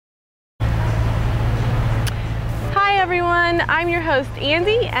everyone, I'm your host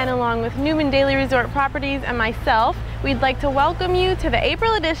Andi, and along with Newman-Dailey Resort Properties and myself, we'd like to welcome you to the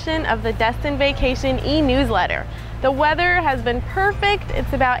April edition of the Destin Vacation e-newsletter. The weather has been perfect,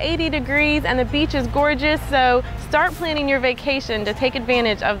 it's about 80 degrees and the beach is gorgeous, so start planning your vacation to take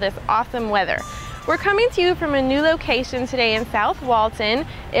advantage of this awesome weather. We're coming to you from a new location today in South Walton.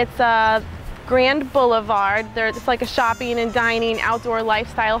 It's Grand Boulevard. It's like a shopping and dining outdoor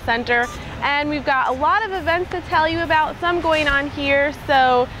lifestyle center, and we've got a lot of events to tell you about, some going on here,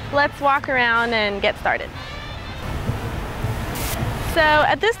 so let's walk around and get started. So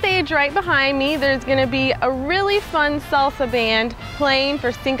at this stage right behind me, there's going to be a really fun salsa band playing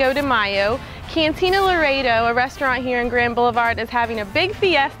for Cinco de Mayo. Cantina Laredo, a restaurant here in Grand Boulevard, is having a big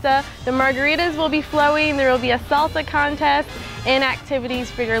fiesta. The margaritas will be flowing, there will be a salsa contest, and activities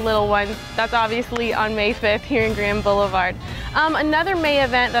for your little ones. That's obviously on May 5th here in Grand Boulevard. Another May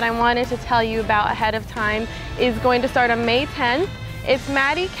event that I wanted to tell you about ahead of time is going to start on May 10th. It's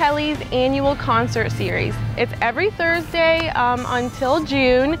Maddie Kelly's annual concert series. It's every Thursday until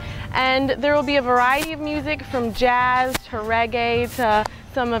June, and there will be a variety of music from jazz to reggae to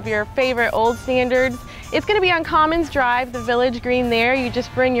some of your favorite old standards. It's going to be on Commons Drive, the Village Green there. You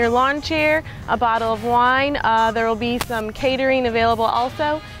just bring your lawn chair, a bottle of wine. There will be some catering available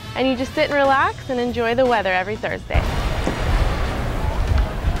also, and you just sit and relax and enjoy the weather every Thursday.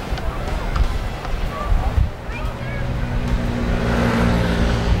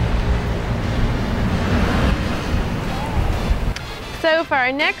 So for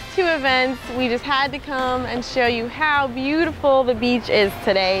our next two events, we just had to come and show you how beautiful the beach is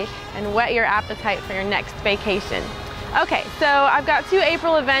today and whet your appetite for your next vacation. Okay, so I've got two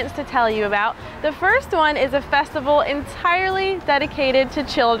April events to tell you about. The first one is a festival entirely dedicated to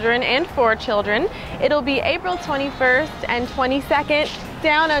children and for children. It'll be April 21st and 22nd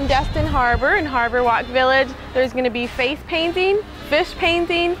down on Destin Harbor in Harbor Walk Village. There's going to be face painting, fish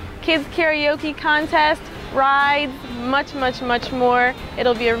painting, kids karaoke contest, rides, much more.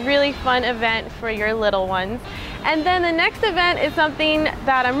 It'll be a really fun event for your little ones. And then the next event is something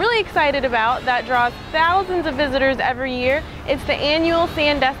that I'm really excited about that draws thousands of visitors every year. It's the annual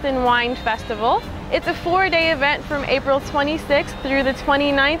Sandestin Wine Festival. It's a 4-day event from April 26th through the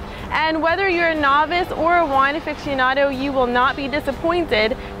 29th, and whether you're a novice or a wine aficionado, you will not be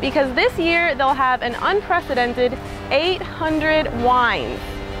disappointed because this year they'll have an unprecedented 800 wines.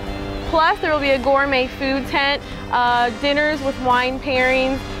 Plus, there will be a gourmet food tent, dinners with wine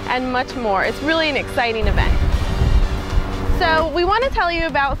pairings, and much more. It's really an exciting event. So we want to tell you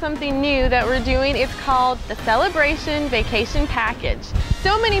about something new that we're doing. It's called the Celebration Vacation Package.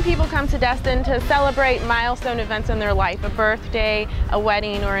 So many people come to Destin to celebrate milestone events in their life, a birthday, a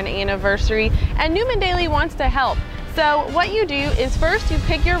wedding, or an anniversary, and Newman-Dailey wants to help. So what you do is first you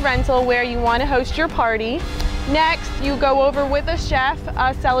pick your rental where you want to host your party. Next, you go over with a chef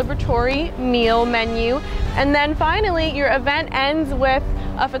a celebratory meal menu, and then finally your event ends with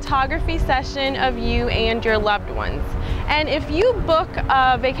a photography session of you and your loved ones. And if you book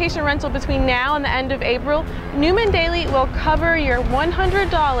a vacation rental between now and the end of April, Newman-Dailey will cover your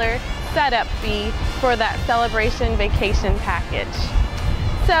 $100 setup fee for that celebration vacation package.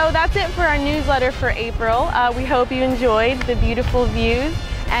 So that's it for our newsletter for April. We hope you enjoyed the beautiful views,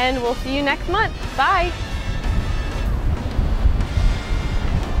 and we'll see you next month. Bye!